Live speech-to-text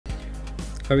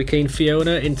Hurricane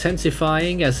Fiona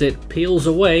intensifying as it peels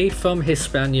away from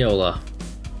Hispaniola.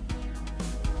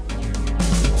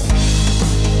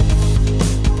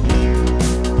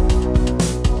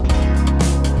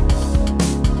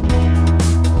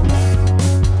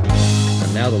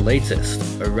 And now the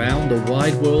latest around the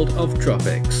wide world of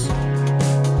tropics.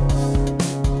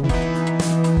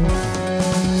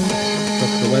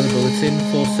 Tropical Weather Bulletin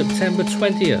for September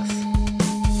 20th.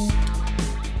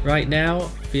 Right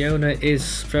now, Fiona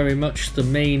is very much the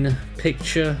main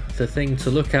picture, the thing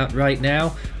to look at right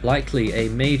now. Likely a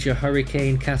major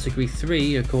hurricane category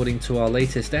 3 according to our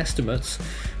latest estimates,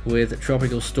 with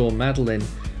Tropical Storm Madeline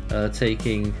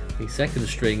taking the second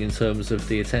string in terms of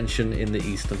the attention in the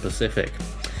Eastern Pacific.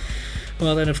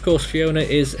 Well then, of course, Fiona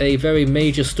is a very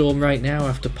major storm right now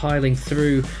after piling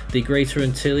through the Greater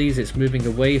Antilles. It's moving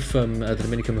away from the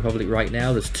Dominican Republic right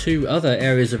now. There's two other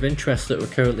areas of interest that we're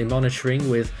currently monitoring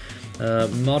with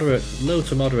low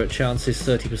to moderate chances,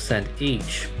 30%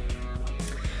 each.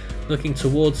 Looking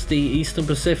towards the Eastern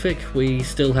Pacific, we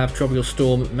still have Tropical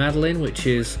Storm Madeline, which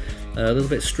is a little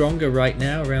bit stronger right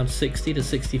now, around 60 to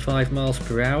 65 miles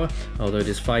per hour, although it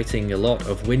is fighting a lot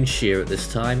of wind shear at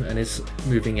this time and is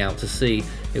moving out to sea.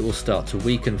 It will start to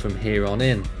weaken from here on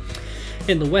in.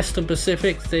 In the Western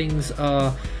Pacific, things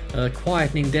are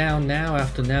quietening down now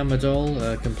after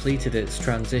Namadol completed its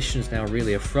transitions, now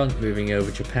really a front moving over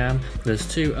Japan. There's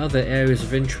two other areas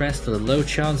of interest that are low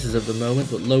chances at the moment,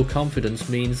 but low confidence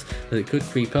means that it could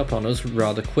creep up on us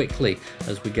rather quickly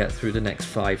as we get through the next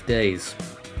 5 days.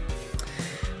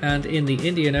 And in the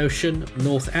Indian Ocean,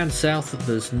 north and south,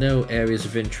 there's no areas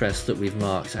of interest that we've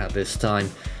marked at this time,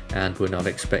 and we're not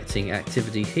expecting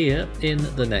activity here in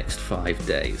the next 5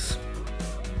 days.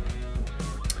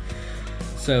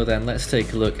 So then let's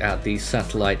take a look at the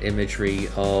satellite imagery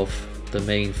of the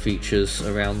main features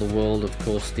around the world. Of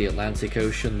course, the Atlantic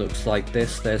Ocean looks like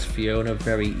this. There's Fiona,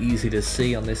 very easy to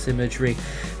see on this imagery,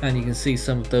 and you can see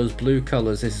some of those blue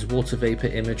colors. This is water vapor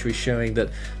imagery showing that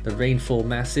the rainfall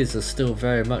masses are still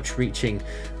very much reaching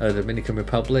the Dominican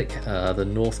Republic, the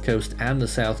north coast and the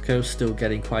south coast, still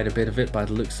getting quite a bit of it by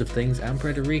the looks of things, and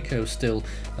Puerto Rico still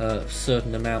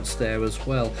certain amounts there as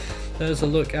well. There's a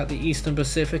look at the Eastern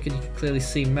Pacific, and you can clearly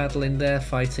see Madeline there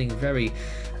fighting very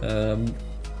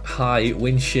high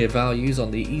wind shear values on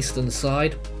the eastern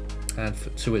side, and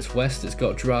to its west it's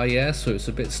got dry air, so it's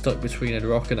a bit stuck between a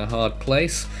rock and a hard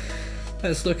place.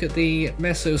 Let's look at the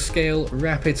mesoscale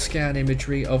rapid scan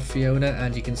imagery of Fiona,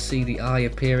 and you can see the eye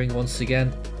appearing once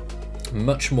again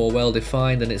much more well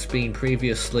defined than it's been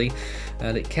previously,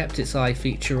 and it kept its eye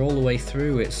feature all the way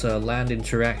through its land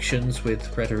interactions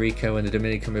with Puerto Rico and the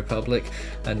Dominican Republic,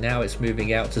 and now it's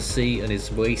moving out to sea and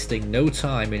is wasting no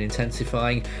time in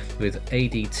intensifying, with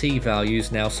ADT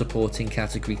values now supporting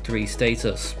category 3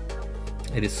 status.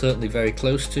 It is certainly very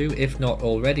close to, if not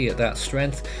already at that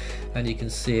strength, and you can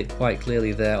see it quite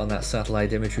clearly there on that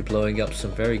satellite imagery, blowing up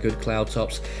some very good cloud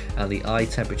tops, and the eye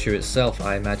temperature itself,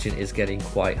 I imagine, is getting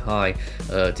quite high,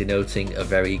 denoting a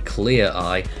very clear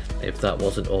eye, if that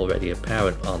wasn't already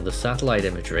apparent on the satellite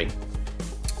imagery.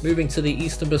 Moving to the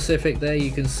Eastern Pacific, there you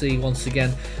can see once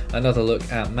again another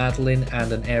look at Madeline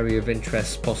and an area of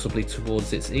interest possibly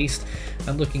towards its east.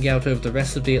 And looking out over the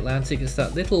rest of the Atlantic, it's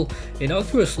that little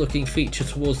innocuous looking feature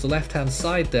towards the left hand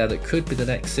side there that could be the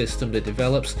next system that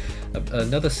develops.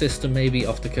 Another system maybe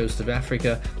off the coast of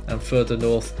Africa, and further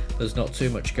north there's not too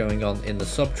much going on in the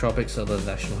subtropics, although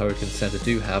the National Hurricane Center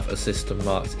do have a system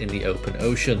marked in the open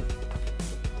ocean.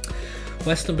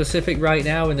 Western Pacific right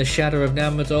now, in the shadow of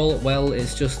Namadol, well,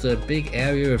 it's just a big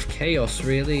area of chaos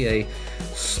really, a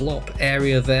slop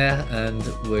area there, and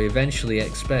we eventually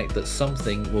expect that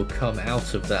something will come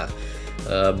out of that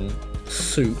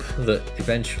soup that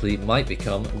eventually might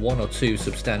become one or two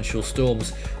substantial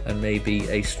storms and maybe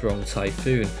a strong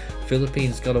typhoon.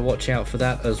 Philippines got to watch out for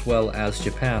that, as well as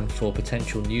Japan for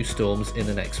potential new storms in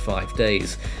the next 5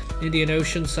 days. Indian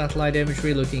Ocean satellite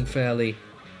imagery looking fairly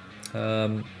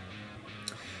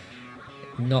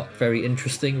not very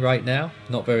interesting right now,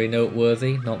 not very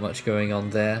noteworthy, not much going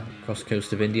on there. Across the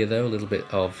coast of India though, a little bit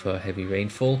of heavy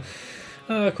rainfall.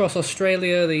 Across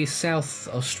Australia, the South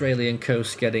Australian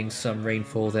coast getting some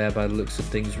rainfall there by the looks of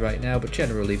things right now, but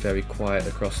generally very quiet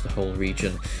across the whole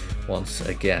region once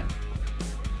again.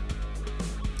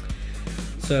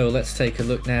 So let's take a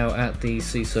look now at the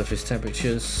sea surface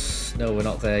temperatures. No, we're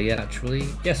not there yet actually.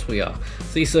 Yes, we are.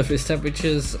 Sea surface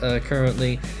temperatures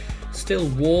currently Still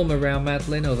warm around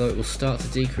Madeline, although it will start to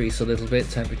decrease a little bit.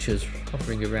 Temperatures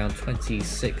hovering around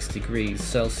 26 degrees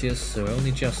Celsius, so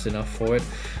only just enough for it.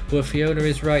 Where Fiona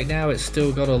is right now, it's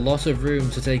still got a lot of room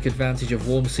to take advantage of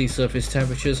warm sea surface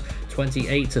temperatures,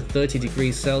 28 to 30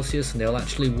 degrees Celsius, and they'll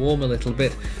actually warm a little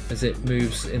bit as it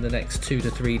moves in the next 2 to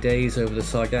 3 days over the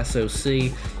Sargasso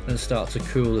Sea and start to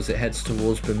cool as it heads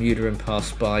towards Bermuda and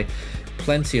pass by.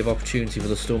 Plenty of opportunity for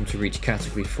the storm to reach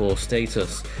Category 4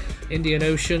 status. Indian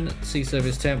Ocean, sea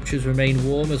surface temperatures remain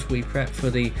warm as we prep for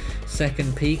the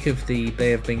second peak of the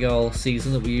Bay of Bengal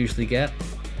season that we usually get.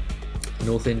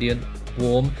 North Indian,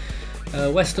 warm.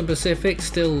 Western Pacific,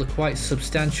 still quite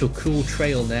substantial cool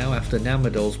trail now after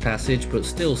Namadol's passage, but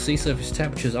still sea surface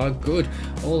temperatures are good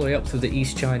all the way up through the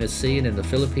East China Sea, and in the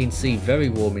Philippine Sea very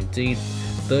warm indeed.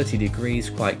 30 degrees,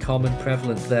 quite common,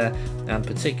 prevalent there, and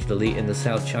particularly in the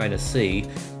South China Sea,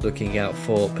 looking out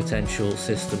for potential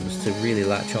systems to really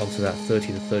latch onto that 30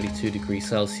 to 32 degrees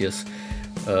Celsius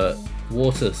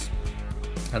waters.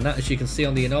 And that, as you can see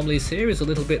on the anomalies here, is a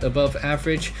little bit above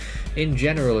average in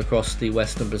general across the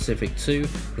Western Pacific too.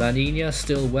 La Nina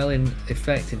still well in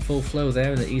effect, in full flow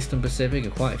there in the Eastern Pacific,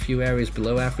 and quite a few areas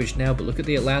below average now. But look at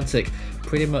the Atlantic,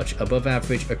 pretty much above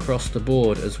average across the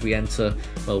board as we enter,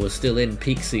 well, we're still in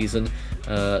peak season,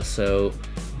 so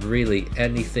really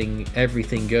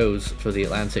everything goes for the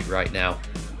Atlantic right now.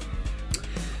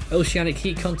 Oceanic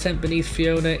heat content beneath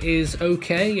Fiona is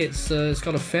okay. It's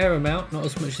got a fair amount, not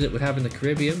as much as it would have in the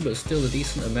Caribbean, but still a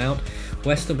decent amount.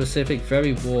 Western Pacific,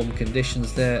 very warm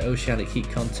conditions there. Oceanic heat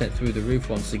content through the roof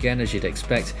once again, as you'd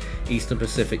expect. Eastern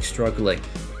Pacific struggling.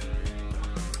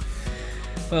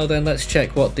 Well then, let's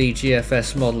check what the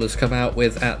GFS model has come out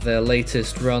with at their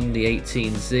latest run, the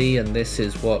 18Z, and this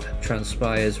is what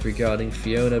transpires regarding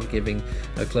Fiona, giving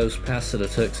a close pass to the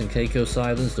Turks and Caicos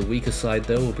Islands. The weaker side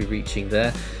though will be reaching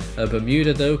there.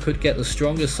 Bermuda though could get the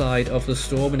stronger side of the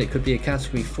storm, and it could be a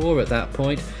Category 4 at that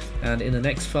point. And in the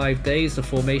next 5 days, the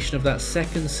formation of that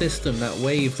second system, that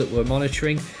wave that we're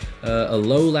monitoring, a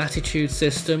low latitude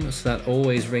system, so that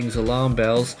always rings alarm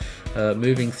bells,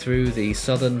 moving through the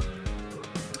southern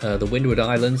the Windward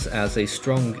Islands as a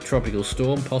strong tropical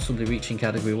storm, possibly reaching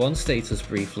Category 1 status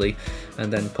briefly,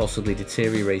 and then possibly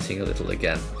deteriorating a little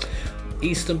again.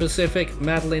 Eastern Pacific,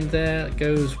 Madeline there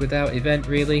goes without event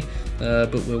really,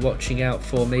 but we're watching out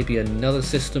for maybe another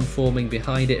system forming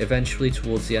behind it eventually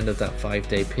towards the end of that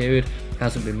 5-day period.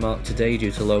 Hasn't been marked today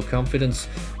due to low confidence,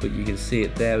 but you can see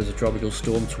it there as a tropical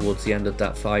storm towards the end of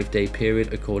that 5-day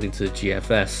period according to the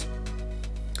GFS.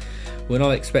 We're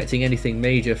not expecting anything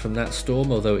major from that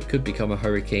storm, although it could become a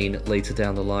hurricane later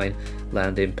down the line.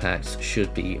 Land impacts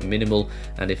should be minimal,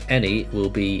 and if any, will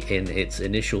be in its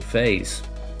initial phase.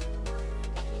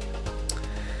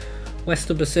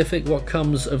 Western Pacific, what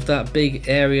comes of that big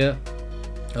area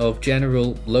of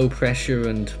general low pressure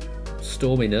and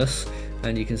storminess,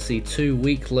 and you can see 2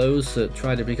 weak lows that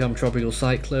try to become tropical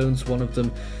cyclones. One of them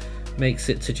makes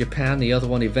it to Japan, the other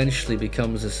one eventually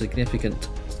becomes a significant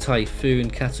typhoon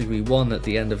Category 1 at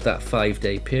the end of that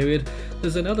 5-day period.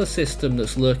 There's another system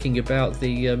that's lurking about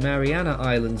the Mariana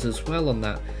Islands as well on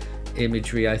that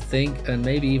imagery, I think, and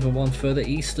maybe even one further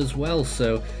east as well,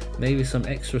 so maybe some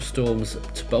extra storms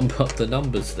to bump up the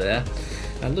numbers there.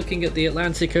 And looking at the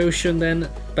Atlantic Ocean then,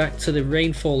 back to the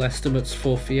rainfall estimates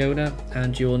for Fiona,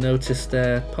 and you'll notice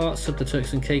there parts of the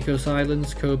Turks and Caicos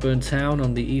Islands, Cockburn Town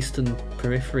on the eastern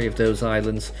periphery of those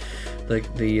islands,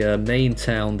 the main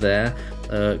town there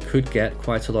could get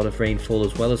quite a lot of rainfall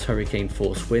as well as hurricane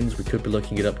force winds. We could be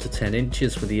looking at up to 10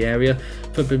 inches for the area.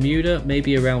 For Bermuda,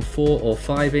 maybe around 4 or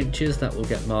 5 inches, that will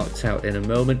get marked out in a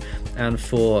moment. And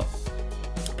for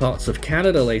parts of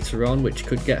Canada later on, which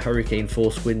could get hurricane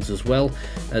force winds as well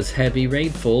as heavy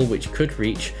rainfall, which could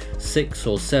reach 6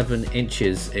 or 7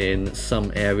 inches in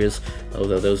some areas,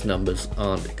 although those numbers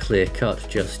aren't clear cut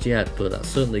just yet, but that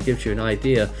certainly gives you an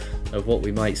idea of what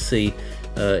we might see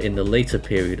in the later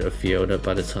period of Fiona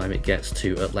by the time it gets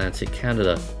to Atlantic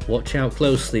Canada. Watch out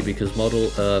closely, because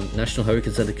National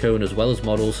Hurricane Center cone as well as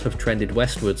models have trended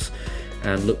westwards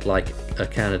and look like a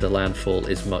Canada landfall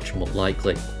is much more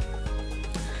likely.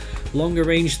 Longer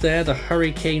range there, the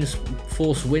hurricane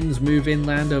force winds move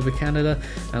inland over Canada,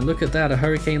 and look at that, a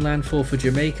hurricane landfall for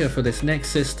Jamaica for this next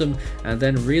system, and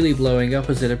then really blowing up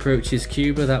as it approaches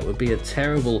Cuba. That would be a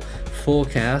terrible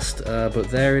forecast, but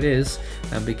there it is,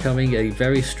 and becoming a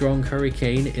very strong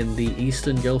hurricane in the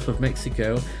eastern Gulf of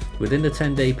Mexico within the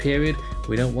 10-day period.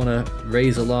 We don't want to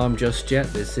raise alarm just yet.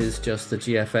 This is just the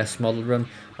GFS model run.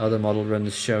 Other model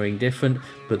runs showing different,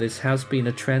 but this has been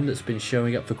a trend that's been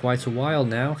showing up for quite a while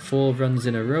now. 4 runs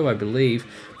in a row, I believe,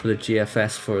 for the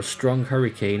GFS for a strong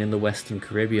hurricane in the Western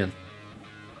Caribbean.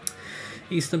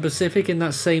 Eastern Pacific, in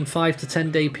that same 5 to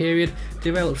 10 day period,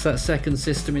 develops that second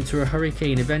system into a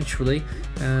hurricane eventually,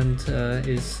 and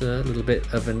is a little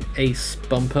bit of an ace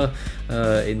bumper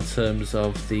in terms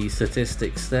of the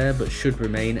statistics there, but should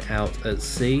remain out at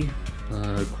sea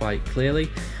quite clearly.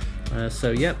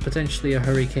 So yeah, potentially a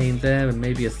hurricane there, and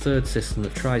maybe a third system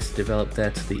that tries to develop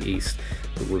there to the east,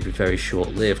 but will be very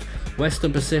short-lived.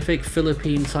 Western Pacific,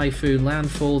 Philippine typhoon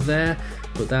landfall there,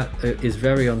 but that is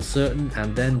very uncertain,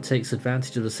 and then takes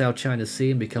advantage of the South China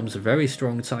Sea and becomes a very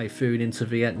strong typhoon into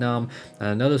Vietnam, and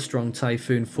another strong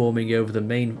typhoon forming over the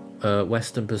main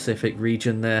Western Pacific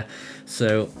region there.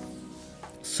 So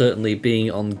certainly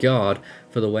being on guard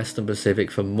for the Western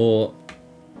Pacific for more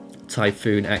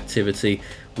typhoon activity,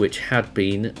 which had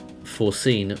been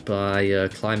foreseen by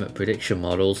climate prediction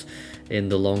models in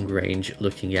the long range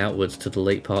looking outwards to the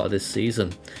late part of this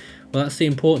season. Well, that's the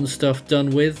important stuff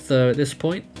done with at this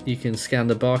point. You can scan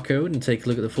the barcode and take a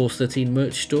look at the Force 13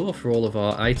 merch store for all of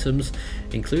our items,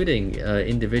 including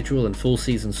individual and full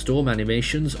season storm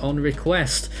animations on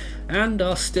request, and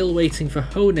are still waiting for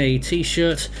Hone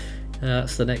t-shirt.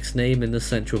 That's the next name in the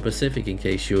Central Pacific, in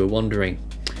case you were wondering.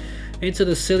 Into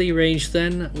the Scilly range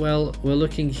then, well, we're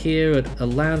looking here at a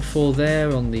landfall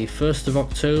there on the 1st of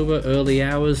October, early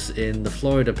hours in the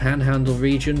Florida Panhandle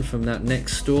region from that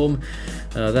next storm.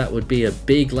 That would be a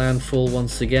big landfall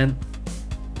once again,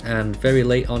 and very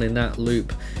late on in that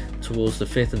loop towards the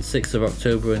 5th and 6th of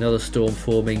October, another storm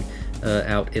forming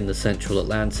out in the central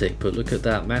Atlantic. But look at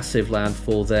that massive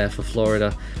landfall there for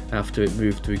Florida after it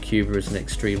moved through Cuba as an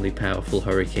extremely powerful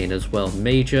hurricane as well.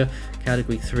 Major,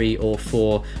 category 3 or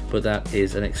 4, but that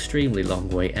is an extremely long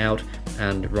way out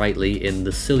and rightly in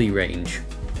the Scilly range.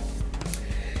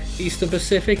 Eastern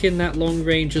Pacific in that long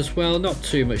range as well, not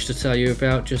too much to tell you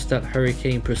about, just that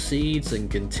hurricane proceeds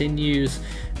and continues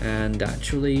and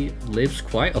actually lives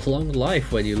quite a long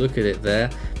life when you look at it there,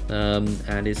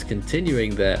 and is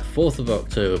continuing there. 4th of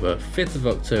October, 5th of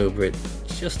October,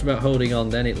 it's just about holding on,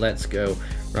 then it lets go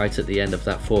right at the end of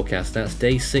that forecast. That's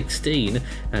day 16,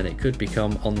 and it could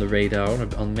become on the radar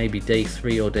on maybe day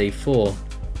 3 or day 4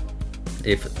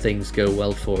 if things go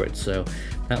well for it, so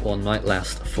that one might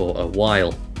last for a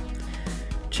while.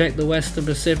 Check the Western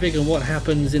Pacific and what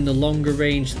happens in the longer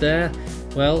range there.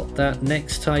 Well, that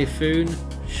next typhoon,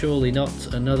 surely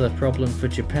not another problem for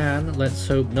Japan, let's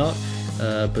hope not.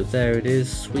 But there it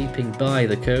is, sweeping by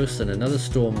the coast, and another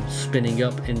storm spinning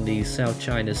up in the South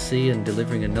China Sea and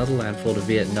delivering another landfall to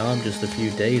Vietnam just a few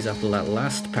days after that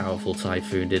last powerful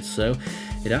typhoon did so.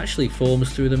 It actually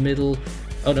forms through the middle.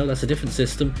 Oh no, that's a different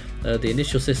system. The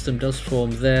initial system does form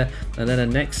there, and then a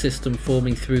next system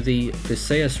forming through the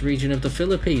Visayas region of the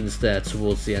Philippines there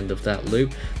towards the end of that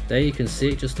loop. There you can see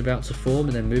it just about to form,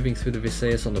 and then moving through the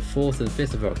Visayas on the 4th and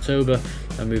 5th of October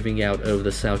and moving out over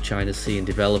the South China Sea and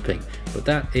developing. But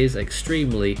that is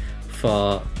extremely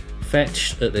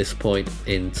far-fetched at this point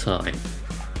in time.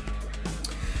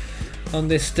 On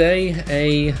this day,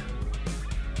 a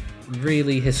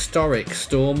really historic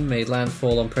storm made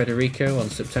landfall on Puerto Rico on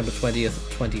September 20th,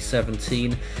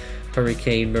 2017,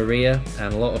 Hurricane Maria,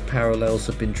 and a lot of parallels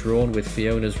have been drawn with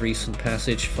Fiona's recent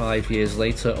passage 5 years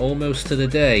later, almost to the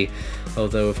day,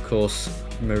 although of course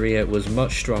Maria was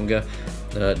much stronger,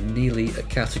 nearly a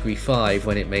category 5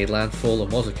 when it made landfall, and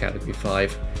was a category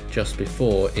 5 just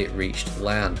before it reached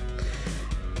land.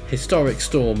 Historic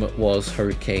storm was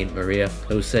Hurricane Maria.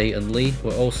 Jose and Lee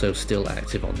were also still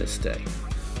active on this day.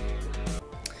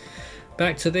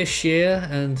 Back to this year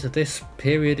and this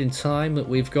period in time that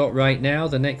we've got right now,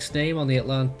 the next name on the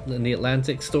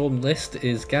Atlantic storm list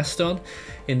is Gaston.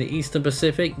 In the Eastern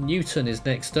Pacific, Newton is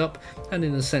next up, and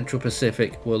in the Central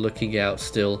Pacific, we're looking out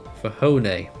still for Hone.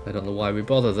 I don't know why we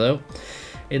bother though.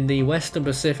 In the Western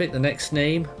Pacific, the next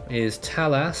name is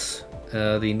Talas.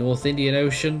 The North Indian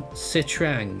Ocean,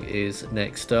 Sitrang is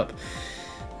next up,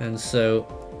 and so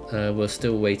we're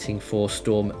still waiting for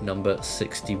storm number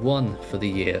 61 for the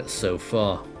year so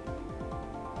far.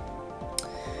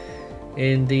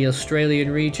 In the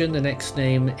Australian region, the next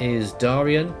name is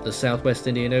Darian. The Southwest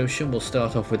Indian Ocean will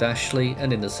start off with Ashley,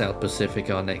 and in the South Pacific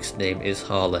our next name is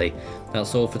Harley.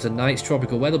 That's all for tonight's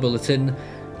Tropical Weather Bulletin.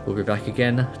 We'll be back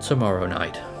again tomorrow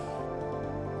night.